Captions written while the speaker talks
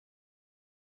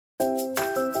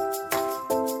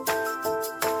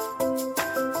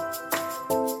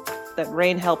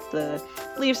rain helped the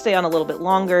leaves stay on a little bit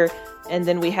longer. And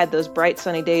then we had those bright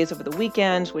sunny days over the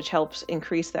weekend, which helps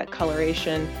increase that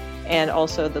coloration, and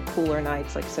also the cooler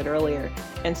nights, like I said earlier.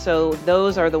 And so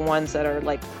those are the ones that are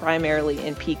like primarily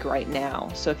in peak right now.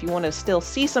 So if you want to still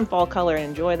see some fall color and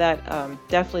enjoy that,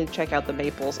 definitely check out the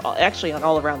maples, actually on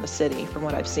all around the city from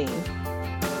what I've seen.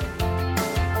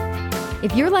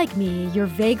 If you're like me, you're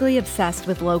vaguely obsessed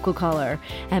with local color.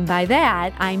 And by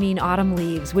that, I mean autumn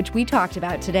leaves, which we talked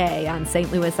about today on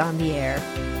St. Louis on the Air.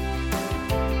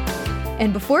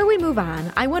 And before we move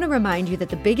on, I want to remind you that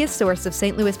the biggest source of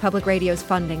St. Louis Public Radio's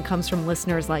funding comes from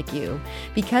listeners like you.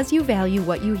 Because you value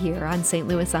what you hear on St.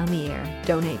 Louis on the Air,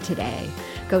 donate today.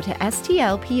 Go to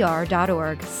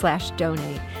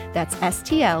stlpr.org/donate. That's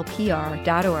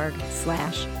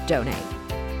stlpr.org/donate.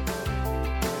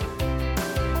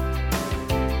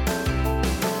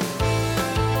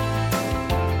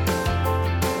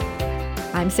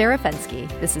 I'm Sarah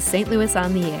Fenske. This is St. Louis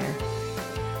on the Air.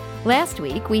 Last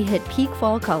week, we hit peak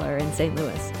fall color in St.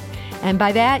 Louis. And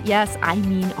by that, yes, I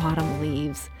mean autumn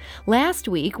leaves. Last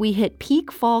week, we hit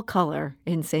peak fall color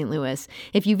in St. Louis.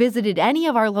 If you visited any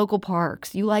of our local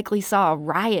parks, you likely saw a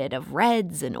riot of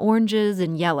reds and oranges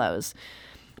and yellows.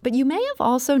 But you may have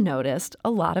also noticed a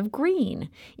lot of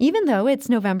green. Even though it's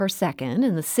November 2nd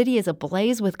and the city is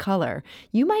ablaze with color,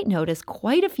 you might notice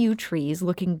quite a few trees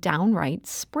looking downright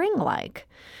spring-like.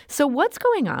 So what's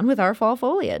going on with our fall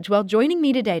foliage? Well, joining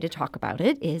me today to talk about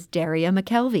it is Daria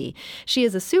McKelvey. She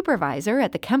is a supervisor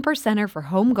at the Kemper Center for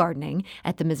Home Gardening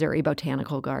at the Missouri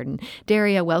Botanical Garden.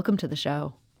 Daria, welcome to the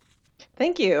show.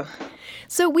 Thank you.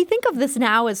 So we think of this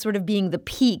now as sort of being the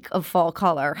peak of fall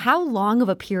color. How long of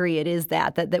a period is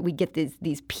that we get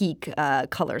these peak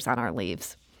colors on our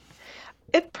leaves?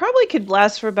 It probably could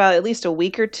last for about at least a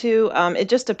week or two. It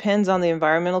just depends on the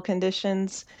environmental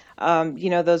conditions.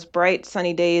 Those bright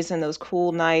sunny days and those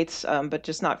cool nights, but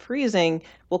just not freezing,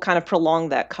 will kind of prolong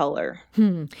that color.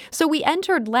 So we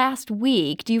entered last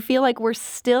week. Do you feel like we're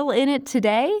still in it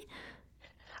today?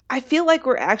 I feel like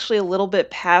we're actually a little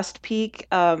bit past peak.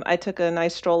 I took a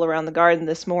nice stroll around the garden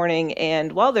this morning,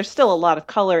 and while there's still a lot of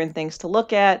color and things to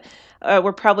look at,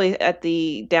 we're probably at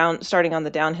starting on the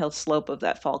downhill slope of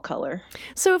that fall color.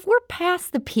 So if we're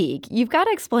past the peak, you've got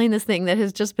to explain this thing that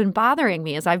has just been bothering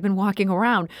me as I've been walking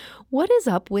around. What is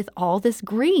up with all this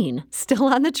green still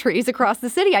on the trees across the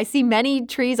city? I see many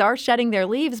trees are shedding their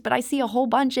leaves, but I see a whole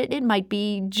bunch. It might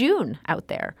be June out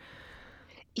there.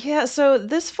 Yeah, so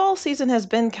this fall season has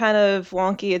been kind of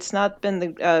wonky. It's not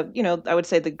been I would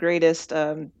say the greatest,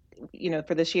 for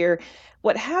this year.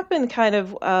 What happened kind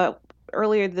of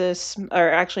earlier or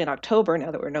actually in October,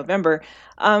 now that we're in November,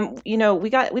 we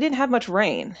didn't have much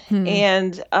rain.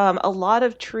 And a lot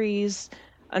of trees,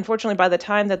 unfortunately, by the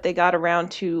time that they got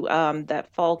around to that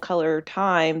fall color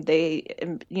time, they,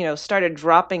 started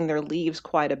dropping their leaves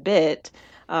quite a bit,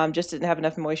 just didn't have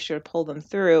enough moisture to pull them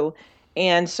through.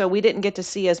 And so we didn't get to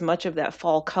see as much of that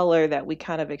fall color that we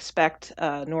kind of expect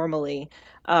normally.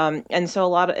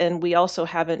 And we also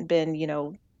haven't been,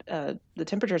 the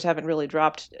temperatures haven't really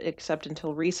dropped except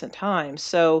until recent times.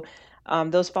 So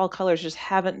those fall colors just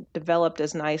haven't developed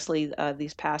as nicely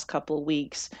these past couple of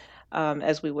weeks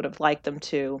as we would have liked them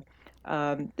to.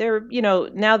 Now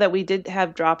that we did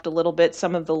have dropped a little bit,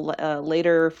 some of the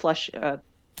later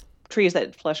trees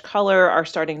that flush color are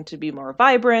starting to be more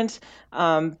vibrant,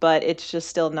 but it's just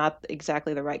still not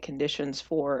exactly the right conditions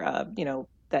for,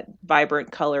 that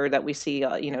vibrant color that we see,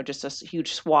 just a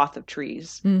huge swath of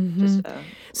trees. Mm-hmm.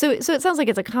 So it sounds like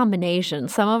it's a combination.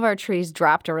 Some of our trees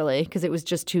dropped early because it was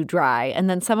just too dry, and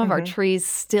then some of our trees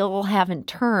still haven't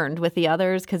turned with the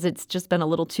others because it's just been a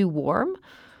little too warm.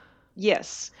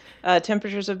 Yes.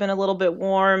 Temperatures have been a little bit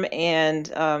warm,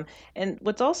 and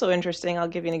what's also interesting, I'll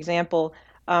give you an example.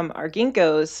 Our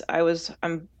ginkgos,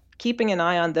 I'm keeping an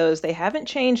eye on those. They haven't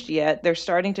changed yet. They're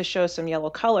starting to show some yellow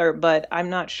color, but I'm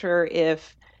not sure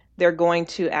if they're going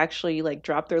to actually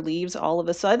drop their leaves all of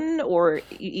a sudden, or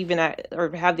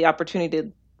or have the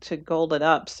opportunity to golden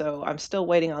up. So I'm still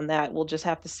waiting on that. We'll just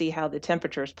have to see how the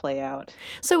temperatures play out.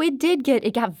 So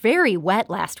it got very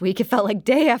wet last week. It felt like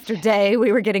day after day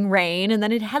we were getting rain, and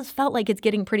then it has felt like it's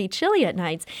getting pretty chilly at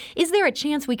nights. Is there a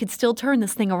chance we could still turn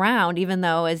this thing around, even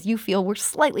though, as you feel, we're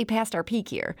slightly past our peak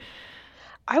here?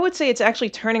 I would say it's actually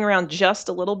turning around just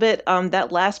a little bit.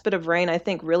 That last bit of rain, I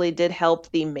think, really did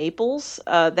help the maples.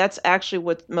 That's actually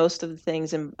what most of the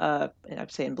things I'd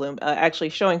say in bloom, actually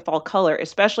showing fall color,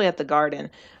 especially at the garden.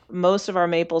 Most of our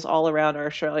maples all around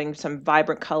are showing some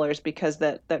vibrant colors because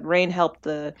that rain helped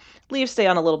the leaves stay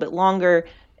on a little bit longer.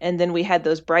 And then we had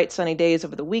those bright sunny days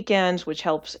over the weekends, which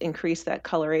helps increase that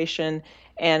coloration,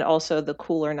 and also the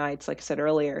cooler nights, like I said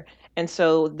earlier. And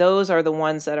so those are the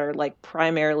ones that are like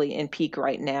primarily in peak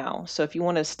right now. So if you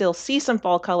want to still see some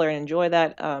fall color and enjoy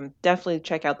that, definitely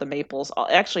check out the maples,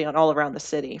 actually on all around the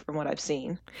city from what I've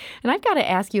seen. And I've got to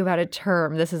ask you about a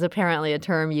term. This is apparently a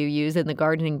term you use in the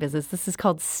gardening business. This is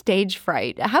called stage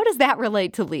fright. How does that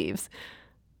relate to leaves?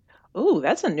 Ooh,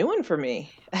 that's a new one for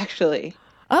me, actually.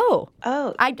 Oh,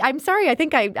 Oh, I'm sorry. I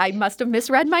think I must have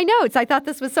misread my notes. I thought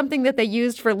this was something that they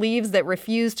used for leaves that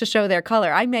refused to show their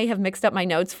color. I may have mixed up my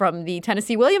notes from the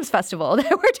Tennessee Williams Festival that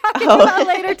we're talking about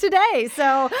later today.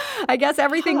 So I guess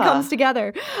everything comes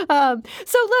together. So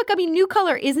look, I mean, new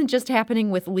color isn't just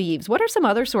happening with leaves. What are some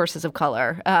other sources of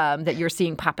color that you're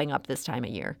seeing popping up this time of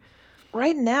year?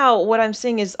 right now, what I'm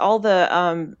seeing is all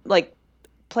the like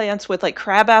plants with like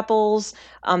crab apples,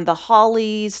 the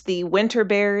hollies, the winter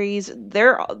berries.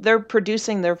 They're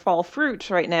producing their fall fruits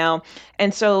right now,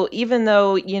 and so even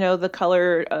though the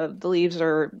color of the leaves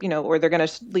are or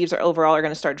leaves are overall are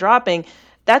gonna start dropping,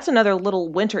 that's another little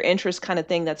winter interest kind of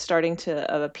thing that's starting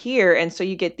to appear, and so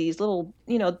you get these little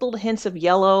little hints of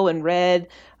yellow and red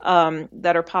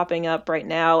that are popping up right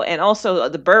now, and also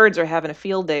the birds are having a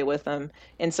field day with them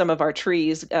in some of our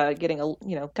trees, getting a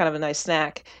kind of a nice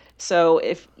snack. So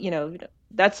if,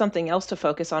 that's something else to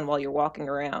focus on while you're walking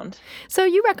around. So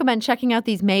you recommend checking out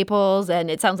these maples, and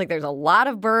it sounds like there's a lot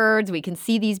of birds. We can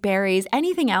see these berries.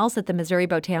 Anything else at the Missouri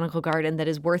Botanical Garden that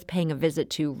is worth paying a visit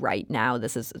to right now?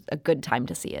 This is a good time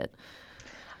to see it.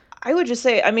 I would just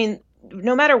say, I mean,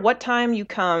 no matter what time you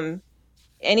come,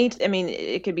 I mean,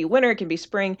 it could be winter, it can be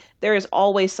spring. There is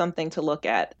always something to look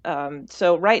at.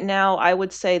 So right now, I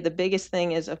would say the biggest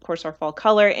thing is, of course, our fall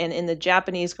color. And in the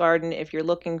Japanese garden, if you're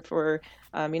looking for,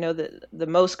 the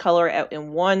most color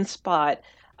in one spot,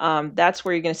 that's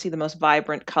where you're going to see the most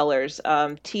vibrant colors.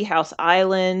 Tea House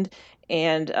Island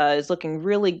and is looking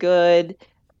really good.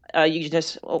 You can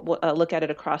just look at it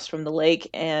across from the lake,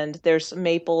 and there's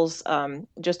maples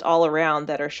just all around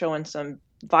that are showing some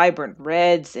vibrant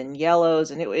reds and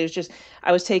yellows. And it was just,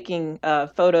 I was taking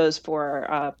photos for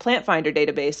our plant finder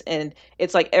database, and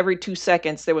it's like every 2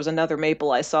 seconds there was another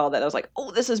maple I saw that I was like,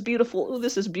 oh, this is beautiful. Oh,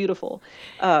 this is beautiful.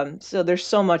 So there's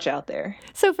so much out there.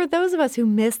 So for those of us who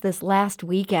missed this last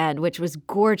weekend, which was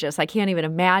gorgeous, I can't even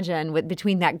imagine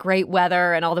between that great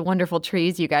weather and all the wonderful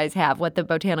trees you guys have, what the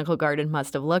botanical garden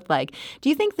must have looked like. Do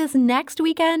you think this next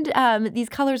weekend these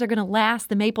colors are going to last?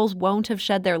 The maples won't have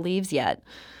shed their leaves yet.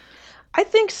 I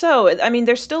think so. I mean,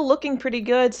 they're still looking pretty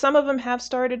good. Some of them have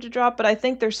started to drop, but I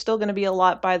think there's still going to be a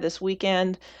lot by this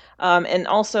weekend. And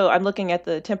also, I'm looking at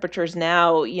the temperatures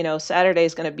now. Saturday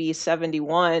is going to be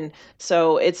 71,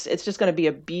 so it's just going to be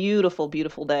a beautiful,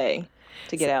 beautiful day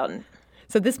to get out and.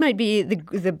 So this might be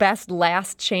the best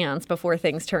last chance before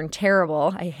things turn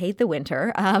terrible. I hate the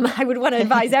winter. I would want to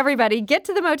advise everybody, get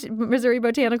to the Missouri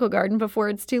Botanical Garden before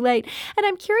it's too late. And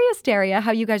I'm curious, Daria,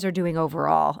 how you guys are doing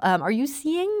overall. Are you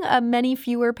seeing many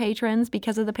fewer patrons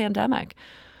because of the pandemic?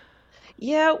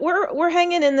 Yeah, we're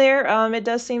hanging in there. It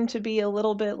does seem to be a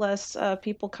little bit less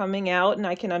people coming out, and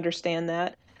I can understand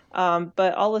that.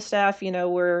 But all the staff,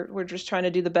 we're just trying to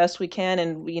do the best we can,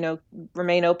 and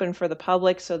remain open for the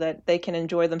public so that they can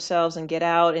enjoy themselves and get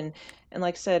out. And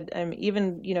like I said,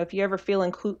 even if you're ever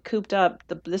feeling cooped up,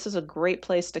 this is a great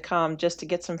place to come just to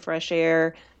get some fresh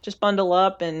air. Just bundle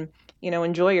up and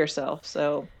enjoy yourself.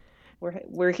 So.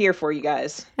 We're here for you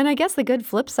guys. And I guess the good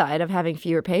flip side of having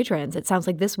fewer patrons, it sounds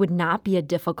like this would not be a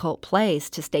difficult place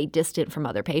to stay distant from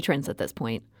other patrons at this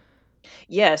point.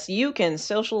 Yes, you can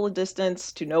social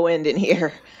distance to no end in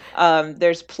here.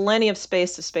 There's plenty of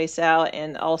space to space out,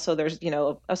 and also there's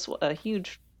a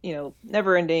huge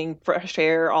never-ending fresh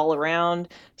air all around.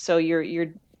 So you're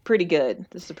pretty good.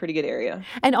 This is a pretty good area.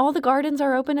 And all the gardens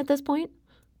are open at this point?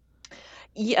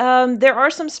 There are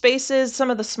some spaces, some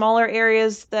of the smaller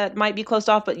areas that might be closed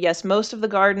off, but yes, most of the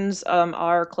gardens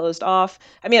are closed off.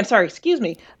 I mean, I'm sorry, excuse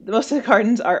me. Most of the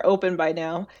gardens are open by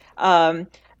now.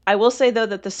 I will say, though,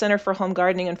 that the Center for Home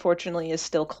Gardening, unfortunately, is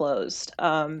still closed.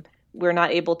 We're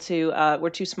not able to, we're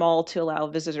too small to allow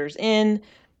visitors in.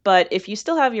 But if you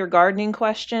still have your gardening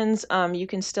questions, you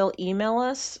can still email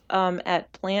us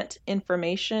at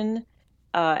plantinformation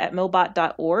at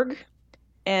mobot.org.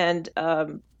 And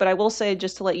but I will say,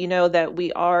 just to let you know, that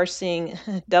we are seeing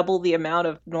double the amount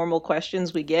of normal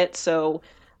questions we get. So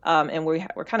and we're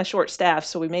kind of short staffed,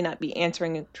 so we may not be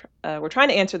answering. We're trying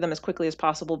to answer them as quickly as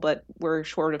possible, but we're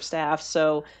short of staff.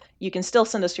 So you can still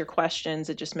send us your questions.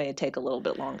 It just may take a little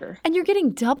bit longer. And you're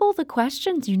getting double the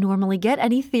questions you normally get.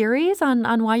 Any theories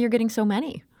on why you're getting so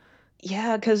many?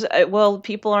 Yeah, 'cause, well,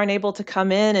 people aren't able to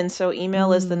come in, and so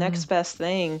email is the next Mm. best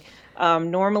thing.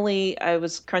 Normally, I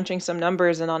was crunching some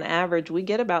numbers, and on average, we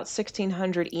get about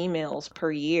 1,600 emails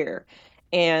per year,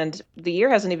 and the year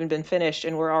hasn't even been finished,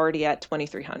 and we're already at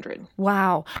 2,300.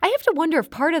 Wow. I have to wonder if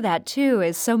part of that too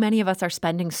is so many of us are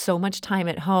spending so much time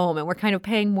at home and we're kind of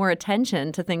paying more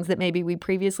attention to things that maybe we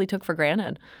previously took for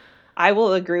granted. I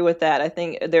will agree with that. I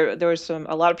think there was a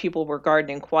lot of people were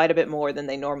gardening quite a bit more than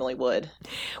they normally would.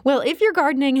 Well, if your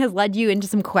gardening has led you into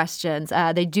some questions,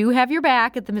 they do have your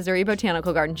back at the Missouri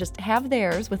Botanical Garden. Just have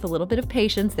theirs with a little bit of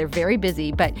patience. They're very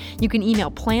busy, but you can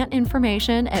email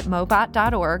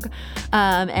plantinformation@mobot.org.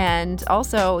 And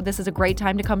also, this is a great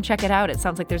time to come check it out. It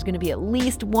sounds like there's going to be at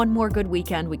least one more good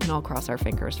weekend. We can all cross our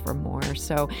fingers for more.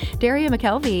 So, Daria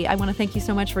McKelvey, I want to thank you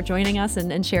so much for joining us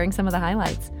and sharing some of the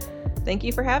highlights. Thank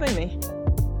you for having me.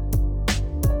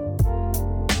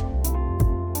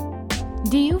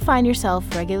 Do you find yourself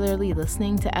regularly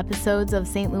listening to episodes of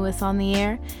St. Louis on the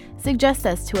Air? Suggest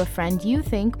us to a friend you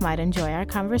think might enjoy our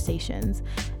conversations,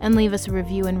 and leave us a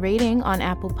review and rating on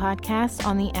Apple Podcasts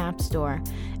on the App Store.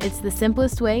 It's the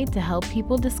simplest way to help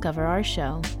people discover our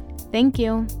show. Thank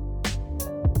you.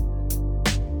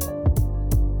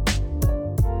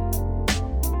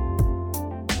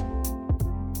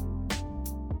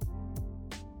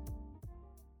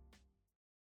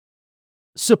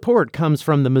 Support comes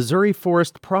from the Missouri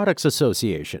Forest Products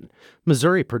Association.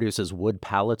 Missouri produces wood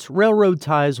pallets, railroad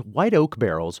ties, white oak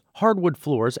barrels, hardwood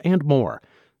floors, and more.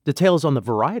 Details on the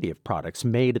variety of products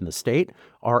made in the state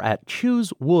are at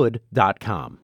choosewood.com.